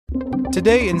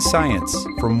Today in Science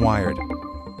from Wired.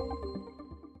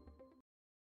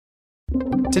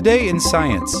 Today in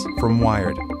Science from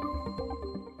Wired.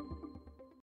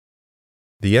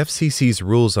 The FCC's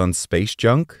rules on space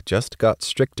junk just got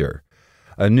stricter.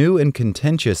 A new and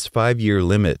contentious 5-year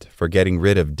limit for getting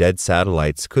rid of dead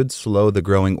satellites could slow the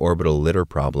growing orbital litter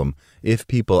problem if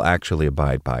people actually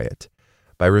abide by it.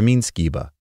 By Ramin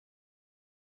Skiba.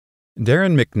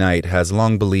 Darren McKnight has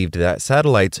long believed that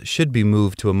satellites should be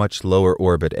moved to a much lower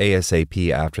orbit ASAP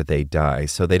after they die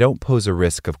so they don't pose a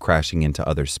risk of crashing into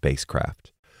other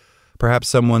spacecraft. Perhaps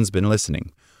someone's been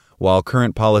listening. While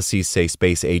current policies say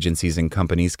space agencies and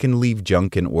companies can leave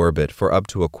junk in orbit for up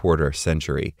to a quarter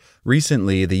century,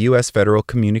 recently the U.S. Federal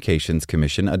Communications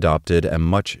Commission adopted a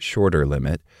much shorter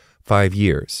limit, 5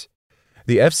 years.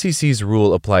 The FCC's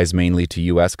rule applies mainly to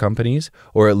U.S. companies,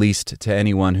 or at least to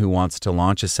anyone who wants to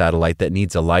launch a satellite that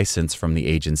needs a license from the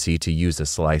agency to use a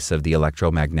slice of the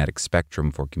electromagnetic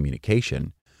spectrum for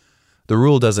communication. The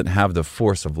rule doesn't have the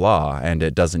force of law, and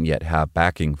it doesn't yet have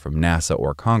backing from NASA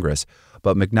or Congress,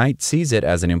 but McKnight sees it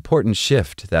as an important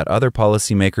shift that other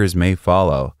policymakers may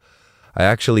follow. I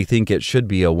actually think it should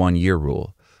be a 1-year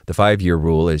rule. The 5-year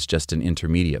rule is just an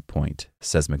intermediate point,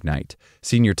 says McKnight,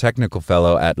 senior technical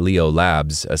fellow at LEO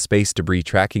Labs, a space debris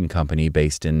tracking company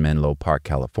based in Menlo Park,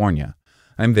 California.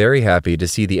 I'm very happy to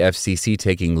see the FCC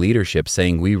taking leadership,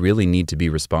 saying we really need to be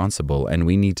responsible and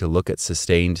we need to look at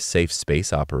sustained, safe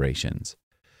space operations.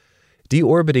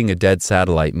 Deorbiting a dead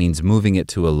satellite means moving it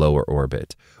to a lower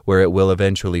orbit, where it will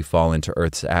eventually fall into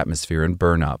Earth's atmosphere and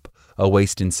burn up, a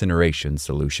waste incineration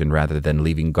solution rather than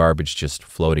leaving garbage just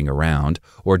floating around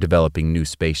or developing new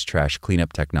space trash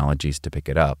cleanup technologies to pick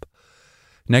it up.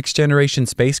 Next-generation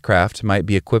spacecraft might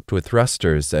be equipped with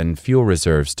thrusters and fuel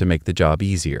reserves to make the job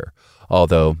easier,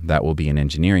 although that will be an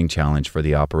engineering challenge for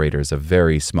the operators of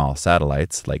very small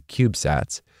satellites like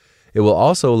CubeSats. It will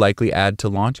also likely add to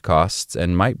launch costs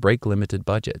and might break limited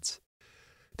budgets.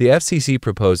 The FCC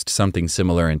proposed something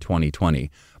similar in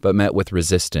 2020, but met with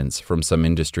resistance from some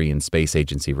industry and space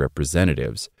agency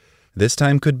representatives. This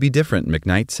time could be different,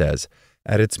 McKnight says.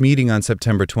 At its meeting on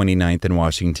September 29th in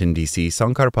Washington, D.C.,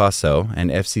 Sankar Paso, an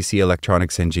FCC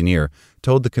electronics engineer,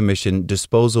 told the Commission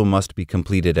disposal must be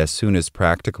completed as soon as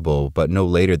practicable, but no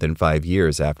later than 5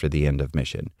 years after the end of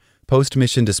mission.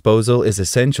 Post-mission disposal is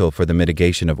essential for the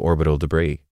mitigation of orbital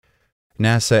debris.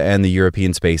 NASA and the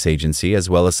European Space Agency, as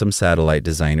well as some satellite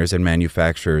designers and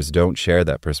manufacturers, don't share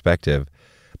that perspective.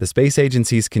 The space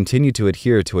agencies continue to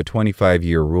adhere to a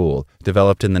 25-year rule,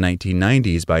 developed in the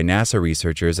 1990s by NASA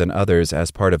researchers and others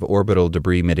as part of orbital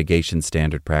debris mitigation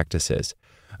standard practices.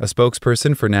 A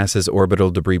spokesperson for NASA's Orbital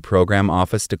Debris Program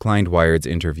Office declined Wired's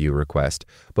interview request,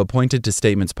 but pointed to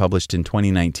statements published in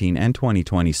 2019 and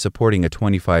 2020 supporting a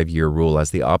 25-year rule as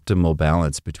the optimal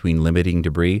balance between limiting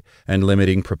debris and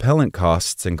limiting propellant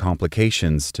costs and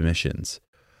complications to missions.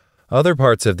 Other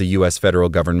parts of the U.S. federal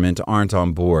government aren't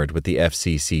on board with the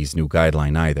FCC's new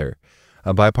guideline either.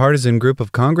 A bipartisan group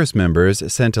of Congress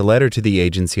members sent a letter to the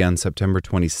agency on September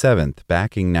 27th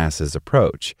backing NASA's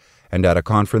approach. And at a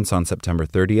conference on September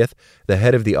 30th, the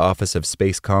head of the Office of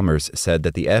Space Commerce said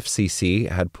that the FCC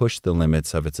had pushed the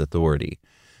limits of its authority.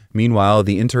 Meanwhile,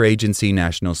 the Interagency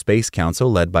National Space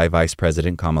Council, led by Vice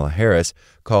President Kamala Harris,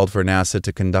 called for NASA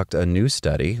to conduct a new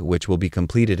study, which will be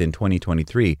completed in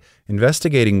 2023,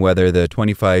 investigating whether the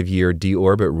 25-year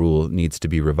deorbit rule needs to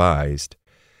be revised.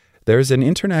 There's an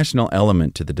international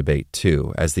element to the debate,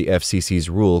 too, as the FCC's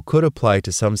rule could apply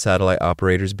to some satellite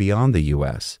operators beyond the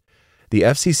U.S. The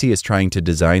FCC is trying to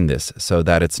design this so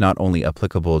that it's not only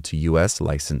applicable to U.S.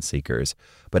 license seekers,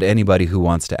 but anybody who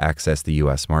wants to access the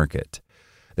U.S. market.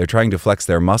 They're trying to flex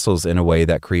their muscles in a way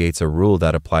that creates a rule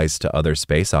that applies to other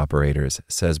space operators,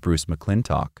 says Bruce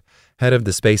McClintock, head of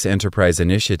the Space Enterprise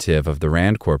Initiative of the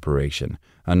RAND Corporation,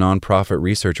 a nonprofit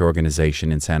research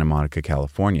organization in Santa Monica,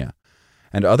 California.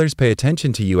 And others pay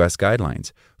attention to U.S.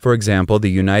 guidelines. For example, the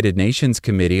United Nations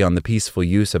Committee on the Peaceful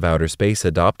Use of Outer Space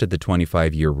adopted the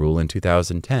 25-year rule in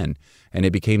 2010, and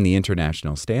it became the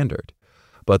international standard.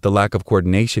 But the lack of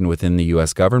coordination within the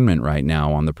U.S. government right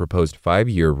now on the proposed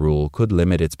 5-year rule could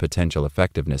limit its potential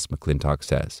effectiveness, McClintock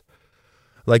says.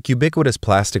 Like ubiquitous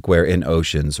plasticware in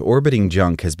oceans, orbiting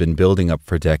junk has been building up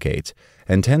for decades,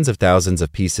 and tens of thousands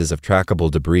of pieces of trackable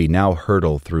debris now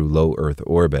hurtle through low Earth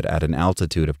orbit at an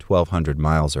altitude of 1,200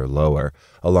 miles or lower,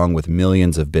 along with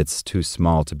millions of bits too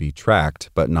small to be tracked,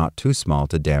 but not too small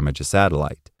to damage a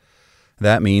satellite.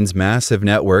 That means massive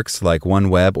networks like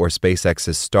OneWeb or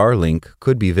SpaceX's Starlink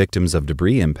could be victims of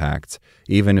debris impacts,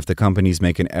 even if the companies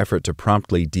make an effort to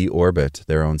promptly deorbit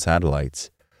their own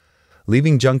satellites.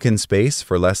 Leaving junk in space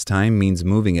for less time means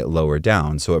moving it lower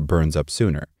down so it burns up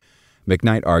sooner.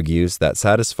 McKnight argues that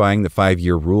satisfying the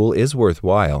 5-year rule is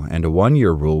worthwhile and a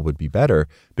 1-year rule would be better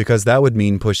because that would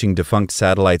mean pushing defunct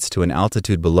satellites to an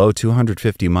altitude below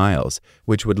 250 miles,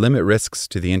 which would limit risks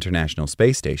to the International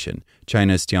Space Station,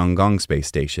 China's Tiangong Space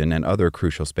Station, and other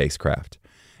crucial spacecraft.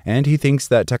 And he thinks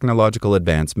that technological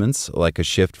advancements, like a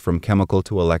shift from chemical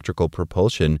to electrical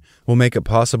propulsion, will make it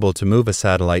possible to move a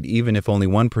satellite even if only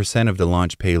 1% of the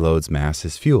launch payload's mass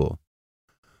is fuel.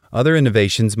 Other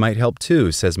innovations might help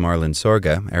too, says Marlon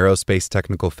Sorga, Aerospace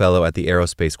Technical Fellow at the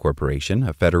Aerospace Corporation,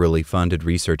 a federally funded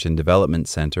research and development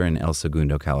center in El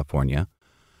Segundo, California.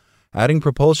 Adding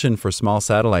propulsion for small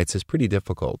satellites is pretty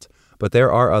difficult, but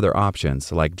there are other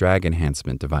options, like drag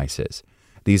enhancement devices.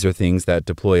 These are things that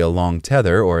deploy a long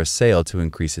tether or a sail to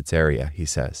increase its area, he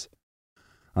says.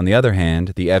 On the other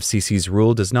hand, the FCC's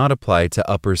rule does not apply to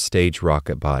upper stage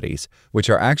rocket bodies, which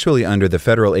are actually under the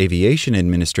Federal Aviation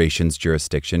Administration's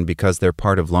jurisdiction because they're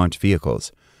part of launch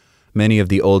vehicles. Many of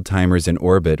the old-timers in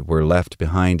orbit were left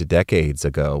behind decades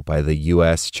ago by the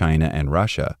US, China, and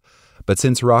Russia. But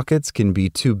since rockets can be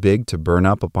too big to burn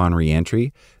up upon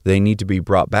re-entry, they need to be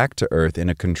brought back to Earth in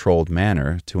a controlled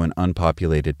manner to an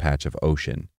unpopulated patch of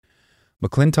ocean.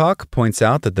 McClintock points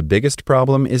out that the biggest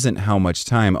problem isn't how much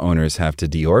time owners have to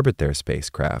deorbit their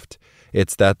spacecraft.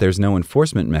 It's that there's no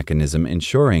enforcement mechanism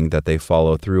ensuring that they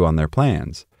follow through on their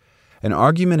plans. An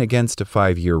argument against a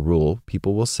 5-year rule,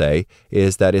 people will say,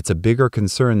 is that it's a bigger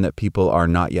concern that people are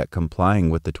not yet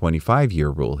complying with the 25-year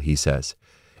rule, he says.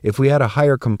 If we had a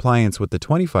higher compliance with the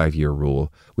 25-year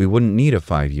rule, we wouldn't need a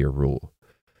 5-year rule.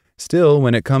 Still,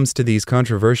 when it comes to these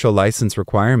controversial license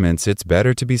requirements, it's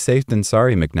better to be safe than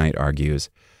sorry, McKnight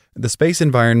argues. The space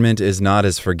environment is not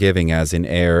as forgiving as in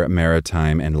air,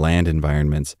 maritime, and land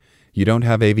environments. You don't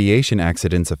have aviation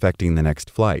accidents affecting the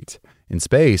next flight. In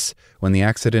space, when the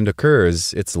accident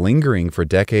occurs, it's lingering for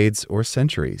decades or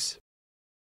centuries.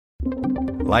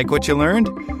 Like what you learned?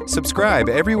 Subscribe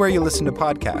everywhere you listen to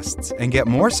podcasts and get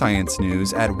more science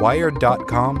news at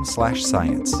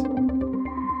wired.com/science.